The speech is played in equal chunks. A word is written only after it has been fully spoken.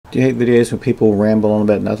Do you hate videos where people ramble on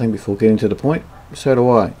about nothing before getting to the point? So do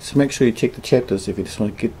I. So make sure you check the chapters if you just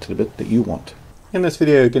want to get to the bit that you want. In this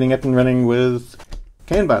video, getting up and running with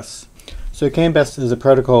CANBUS. So CANBUS is a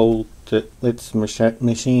protocol that lets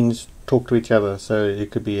machines talk to each other. So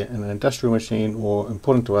it could be an industrial machine or,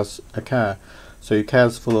 important to us, a car. So your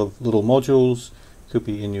car's full of little modules. Could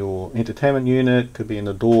be in your entertainment unit, could be in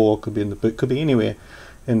the door, could be in the boot, could be anywhere.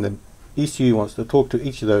 And the ECU wants to talk to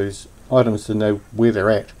each of those items to know where they're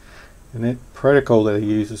at. And that protocol that I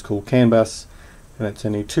use is called CANBUS, and it's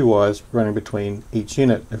only 2 wires running between each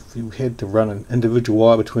unit. If you had to run an individual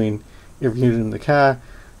wire between every unit in the car,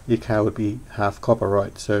 your car would be half copper,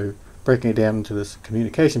 right? So breaking it down into this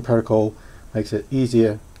communication protocol makes it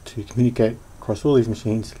easier to communicate across all these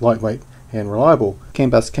machines, lightweight and reliable.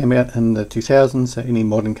 CANBUS came out in the 2000s, so any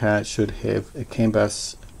modern car should have a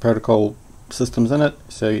CANBUS protocol systems in it,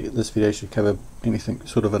 so this video should cover anything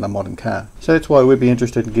sort of in a modern car. So that's why we'd be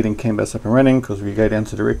interested in getting CANBUS up and running, because we go down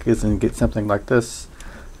to the records and get something like this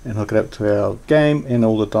and hook it up to our game, and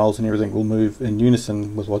all the dials and everything will move in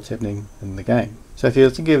unison with what's happening in the game. So if you're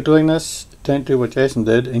thinking of doing this, don't do what Jason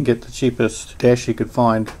did and get the cheapest dash you could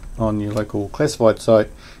find on your local classified site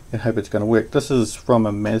and hope it's going to work. This is from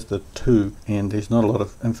a Mazda 2 and there's not a lot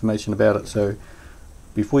of information about it, so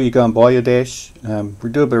before you go and buy your dash, do a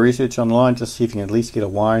bit of research online, just see if you can at least get a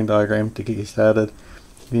wiring diagram to get you started.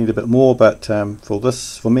 You need a bit more, but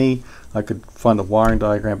for me, I could find a wiring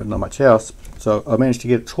diagram but not much else. So I managed to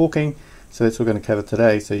get it talking, so that's what we're going to cover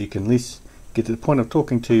today, so you can at least get to the point of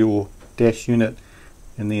talking to your dash unit,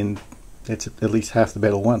 and then that's at least half the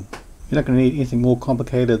battle won. You're not going to need anything more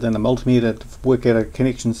complicated than a multimeter to work out our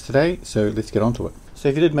connections today, so let's get on to it. So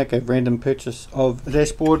if you did make a random purchase of a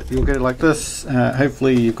dashboard, you'll get it like this.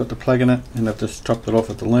 Hopefully you've got the plug in it, and I've just chopped it off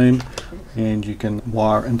at the loom, and you can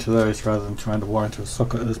wire into those rather than trying to wire into a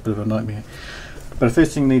socket. It's a bit of a nightmare. But the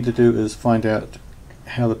first thing you need to do is find out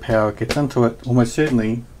how the power gets into it. Almost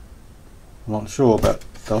certainly, I'm not sure, but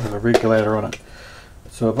they'll have a regulator on it.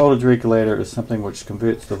 So a voltage regulator is something which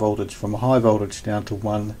converts the voltage from a high voltage down to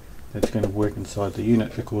one that's going to work inside the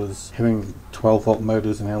unit, because having 12 volt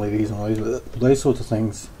motors and LEDs and all those sorts of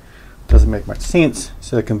things doesn't make much sense,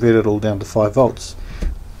 so I convert it all down to 5 volts.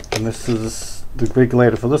 And this is the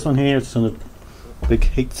regulator for this one here. It's on a big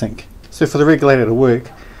heat sink. So for the regulator to work,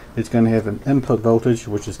 it's going to have an input voltage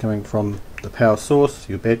which is coming from the power source,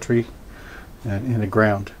 your battery, and a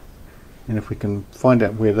ground. And if we can find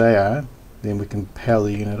out where they are, then we can power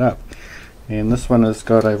the unit up. And this one has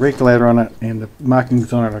got a regulator on it, and the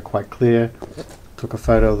markings on it are quite clear. Took a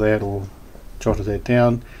photo of that or jotted that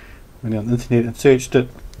down, went on the internet and searched it,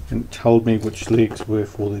 and it told me which legs were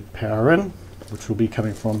for the power in, which will be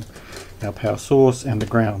coming from our power source and the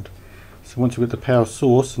ground. So once we've got the power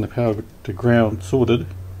source and the power to ground sorted,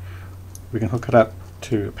 we can hook it up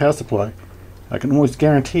to a power supply. I can almost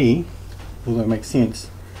guarantee, although it makes sense,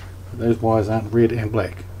 that those wires aren't red and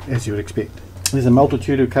black, as you would expect. There's a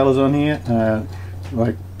multitude of colours on here,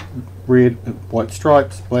 like red, white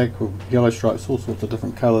stripes, black or yellow stripes, all sorts of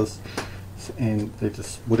different colours, and they're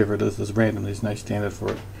just, whatever it is random. There's no standard for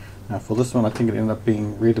it. For this one, I think it ended up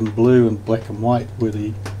being red and blue and black and white were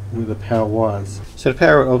the power wires. So the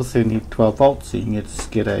power obviously need 12 volts, so you can just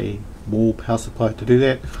get a wall power supply to do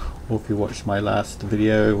that. Or if you watched my last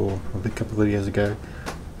video, or a couple of videos ago,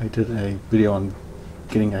 I did a video on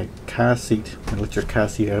getting a car seat, an electric car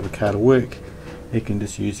seat out of a car to work. You can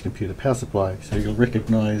just use a computer power supply. So you'll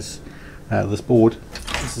recognise this board.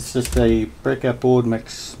 This is just a breakout board,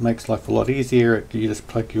 makes life a lot easier. You just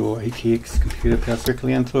plug your ATX computer power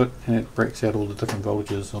directly into it, and it breaks out all the different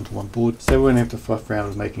voltages onto one board. So we won't have to fluff around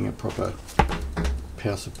with making a proper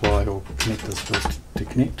power supply or connectors for us to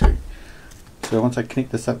connect to. So once I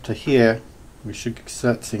connect this up to here, we should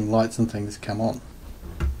start seeing lights and things come on.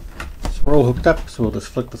 So we're all hooked up, so we'll just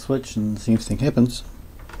flick the switch and see if anything happens.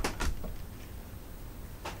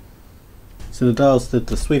 So the dials did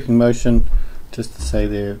the sweeping motion just to say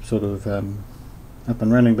they're sort of up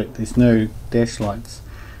and running, but there's no dash lights.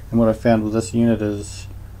 And what I found with this unit is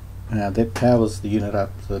that powers the unit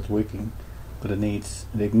up, so it's working, but it needs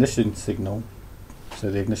the ignition signal,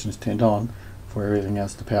 so the ignition is turned on for everything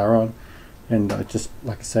else to power on. And I just,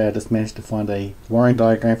 like I say, I just managed to find a wiring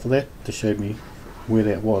diagram for that to show me where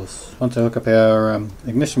that was. Once I hook up our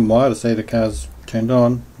ignition wire to say the car's turned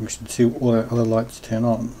on, we should see all our other lights turn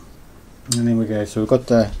on. And then we go. So we've got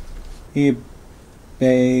the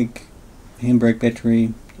airbag, handbrake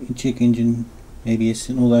battery, check engine, ABS,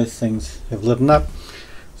 and all those things have lit up.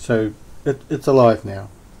 So it's alive now.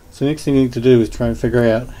 So next thing you need to do is try and figure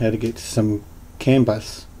out how to get some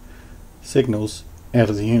CANBUS signals out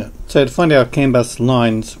of the unit. So to find our CANBUS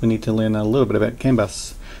lines, we need to learn a little bit about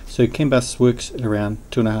CANBUS. So CANBUS works at around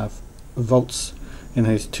 2.5 volts and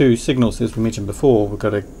has two signals as we mentioned before. We've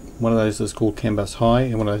got one of those is called CANBUS high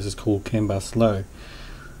and one of those is called CANBUS low.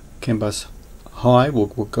 CANBUS high will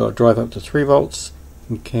drive up to 3 volts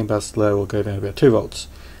and CANBUS low will go down to about 2 volts,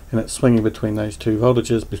 and it's swinging between those two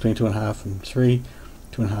voltages, between 2.5 and 3,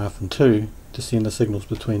 2.5 and 2, to send the signals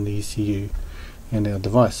between the ECU and our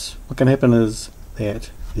device. What can happen is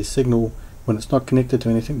that the signal, when it's not connected to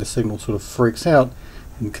anything, the signal sort of freaks out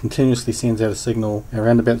and continuously sends out a signal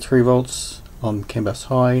around about 3 volts on CANBUS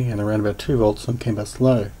high and around about 2 volts on CANBUS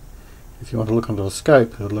low. If you want to look onto a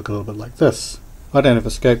scope, it'll look a little bit like this. I don't have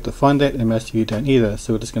a scope to find that, and most of you don't either,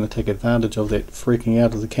 so we're just going to take advantage of that freaking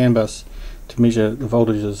out of the CANBUS to measure the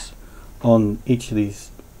voltages on each of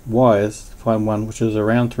these wires, find one which is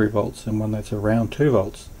around 3 volts and one that's around 2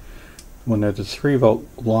 volts. We know the 3 volt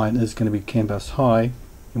line is going to be CANBUS high,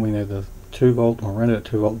 and we know the 2 volt or around about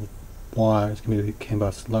 2 volt wire is going to be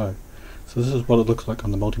CANBUS low. So this is what it looks like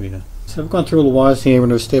on the multimeter. So I've gone through all the wires here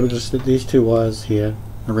and I've established that these two wires here,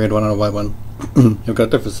 a red one and a white one, have got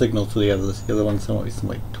different signals to the others. The other one, some might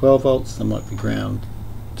be 12 volts, some might be ground,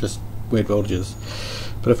 just weird voltages.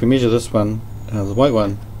 But if we measure this one, the white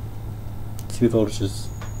one, see the voltage is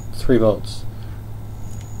 3 volts,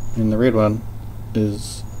 and the red one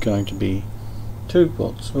is going to be 2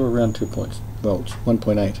 volts, or around 2 volts,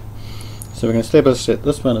 1.8. So we can establish that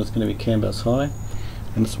this one is going to be CANBUS high,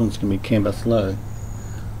 and this one's going to be CANBUS low.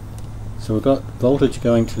 So we've got voltage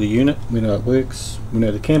going to the unit, we know it works, we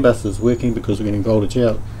know the CANBUS is working because we're getting voltage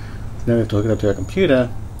out. Now we have to hook it up to our computer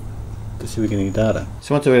to see we're getting data.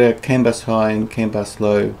 So once we've got our CANBUS high and CANBUS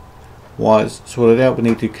low wires sorted out, we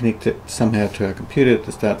need to connect it somehow to our computer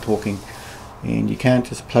to start talking, and you can't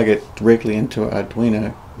just plug it directly into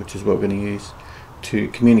Arduino, which is what we're going to use to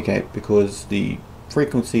communicate, because the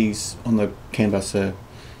frequencies on the CANBUS are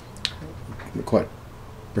quite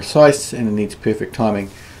precise and it needs perfect timing.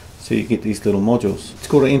 So you get these little modules. It's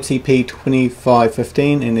called an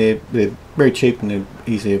MCP2515, and they're very cheap and they're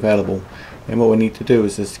easily available. And what we need to do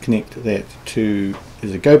is just connect that to,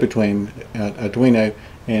 as a go-between, our Arduino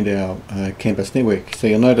and our CANBUS network. So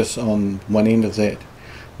you'll notice on one end of that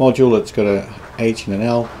module it's got a H and an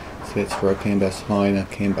L, so that's for a CANBUS high and a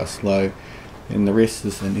CANBUS low, and the rest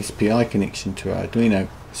is an SPI connection to our Arduino.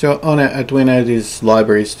 So on our Arduino there's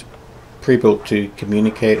libraries pre-built to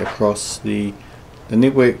communicate across the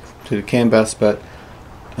network to the CANBUS, but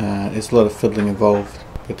there's a lot of fiddling involved.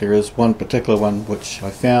 But there is one particular one which I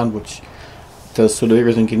found which does sort of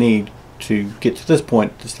everything you need to get to this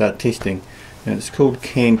point to start testing, and it's called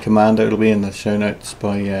CAN Commander. It'll be in the show notes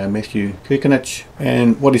by Matthew Kukinich,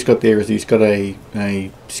 and what he's got there is he's got a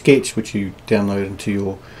sketch which you download into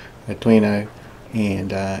your Arduino,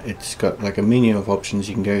 and it's got like a menu of options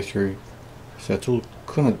you can go through, so it's all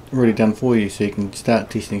kind of already done for you, so you can start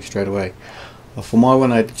testing straight away. For my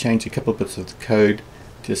one I had to change a couple of bits of the code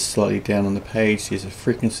just slightly down on the page. There's a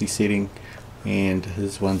frequency setting, and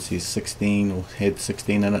his one says 16 or had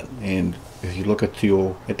 16 in it, and if you look at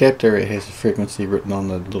your adapter it has a frequency written on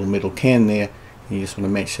the little metal can there, and you just want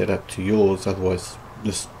to match that up to yours, otherwise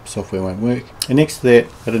this software won't work. And next to that,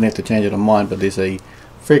 I didn't have to change it on mine, but there's a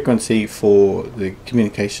frequency for the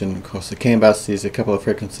communication across the CANBUS. There's a couple of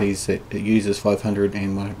frequencies that it uses, 500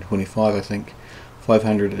 and 125 I think.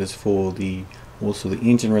 500 is for also the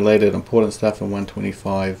engine related important stuff, and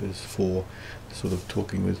 125 is for sort of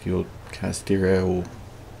talking with your car stereo or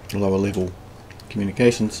lower level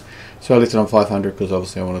communications. So I left it on 500 because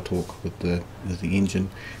obviously I want to talk with the engine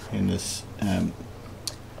and this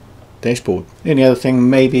dashboard. And the other thing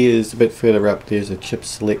maybe is a bit further up, there's a chip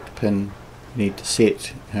select pin you need to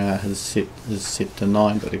set. His set to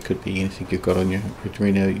 9, but it could be anything you've got on your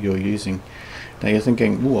Arduino you're using. Now you're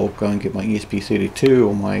thinking, oh, I'll go and get my ESP32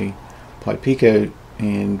 or my Pi Pico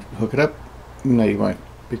and hook it up. No, you won't,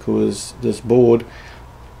 because this board,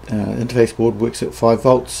 interface board, works at 5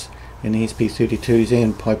 volts, and the ESP32s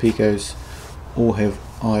and Pi Picos all have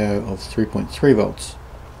I/O of 3.3 volts.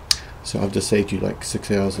 So I've just saved you like 6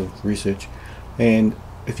 hours of research. And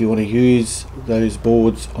if you want to use those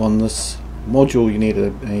boards on this module, you need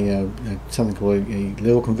something called a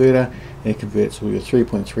level converter, and it converts all your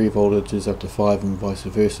 3.3 voltages up to 5 and vice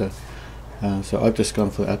versa. So I've just gone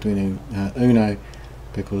for Arduino Uno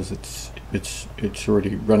because it's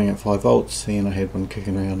already running at 5 volts, and I had one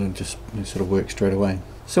kicking around and just sort of worked straight away.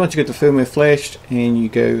 So once you get the firmware flashed and you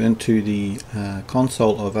go into the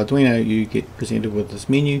console of Arduino, you get presented with this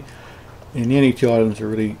menu, and the only two items we're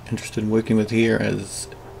really interested in working with here is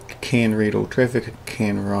can read all traffic,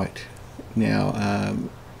 can write. Now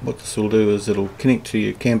what this will do is it'll connect to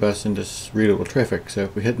your CANBUS and just read all the traffic. So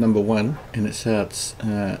if we hit number 1 and it starts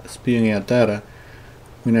spewing out data,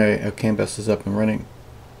 we know our CAN bus is up and running.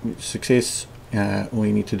 Success. All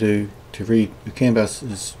you need to do to read your CAN bus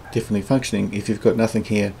is definitely functioning. If you've got nothing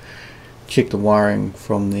here, check the wiring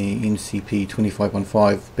from the NCP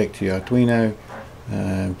 2515 back to your Arduino.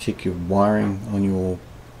 Check your wiring on your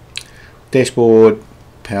dashboard,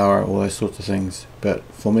 power, all those sorts of things. But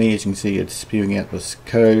for me, as you can see, it's spewing out this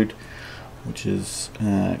code, which is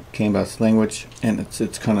CAN bus language, and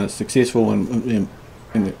it's kind of successful and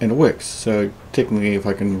it works. So technically, if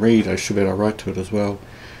I can read, I should be able to write to it as well.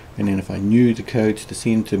 And then if I knew the codes to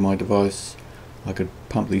send to my device, I could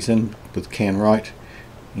pump these in with CAN write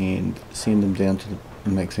and send them down to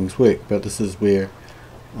and make things work. But this is where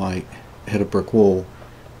I hit a brick wall,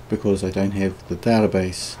 because I don't have the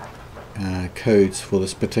database codes for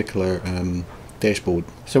this particular dashboard.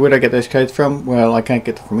 So where do I get those codes from? Well, I can't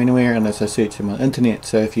get them from anywhere unless I search them on the internet.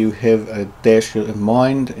 So if you have a dash in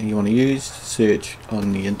mind and you want to use, search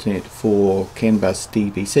on the internet for CAN bus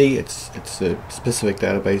DBC. It's a specific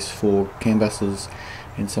database for CAN buses,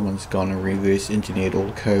 and someone's gone and reverse engineered all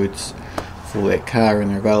the codes for that car, and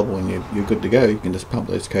they're available, and you're good to go. You can just pump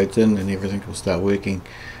those codes in and everything will start working.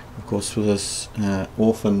 Of course, for this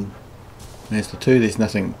orphan Mazda 2, there's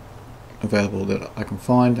nothing available that I can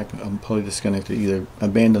find. I'm probably just going to have to either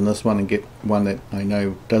abandon this one and get one that I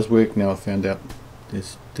know does work. Now I've found out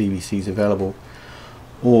there's DVCs available.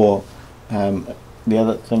 Or the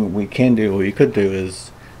other thing we can do, or you could do,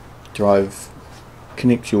 is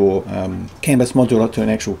connect your CAN bus module up to an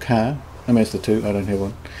actual car, a Mazda 2, I don't have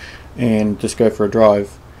one, and just go for a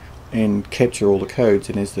drive and capture all the codes.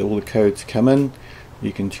 And as all the codes come in,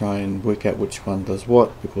 you can try and work out which one does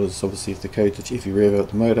what, because obviously if you rev out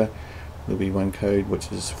the motor, there'll be one code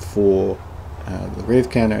which is for the rev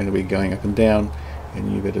counter, and it'll be going up and down,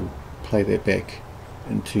 and you better play that back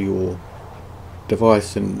into your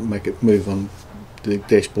device and make it move on the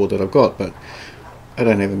dashboard that I've got. But I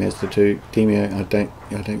don't have a Mazda 2 Demio. I don't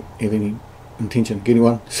have any intention of getting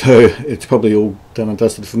one, so it's probably all done and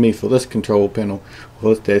dusted for me for this control panel,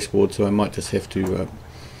 for this dashboard. So I might just have to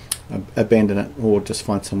abandon it, or just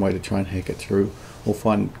find some way to try and hack it through, or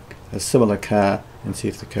find a similar car and see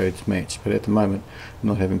if the codes match. But at the moment, I'm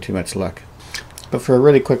not having too much luck. But for a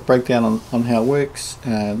really quick breakdown on how it works,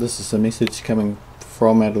 this is a message coming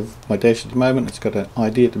from out of my dash at the moment. It's got an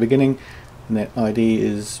ID at the beginning, and that ID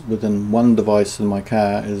is within one device in my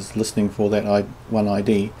car is listening for that one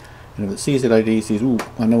ID, and if it sees that ID, it says, "Ooh,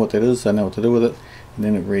 I know what that is, I know what to do with it," and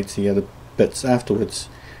then it reads the other bits afterwards,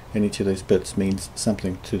 and each of those bits means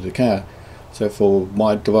something to the car. So for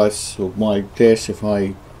my device, or my dash, if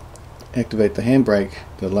I activate the handbrake,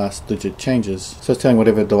 the last digit changes. So it's telling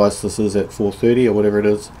whatever device this is at 430 or whatever it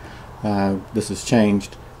is, this has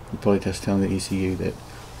changed. You're probably just telling the ECU that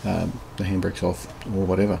the handbrake's off or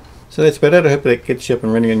whatever. So that's about it. I hope that gets you up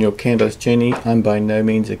and running on your CAN bus journey. I'm by no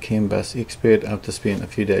means a CAN bus expert. I've just spent a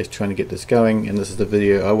few days trying to get this going, and this is the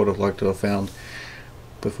video I would have liked to have found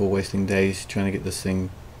before wasting days trying to get this thing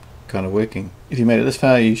kind of working. If you made it this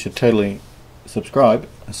far, you should totally subscribe.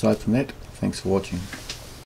 Aside from that, thanks for watching.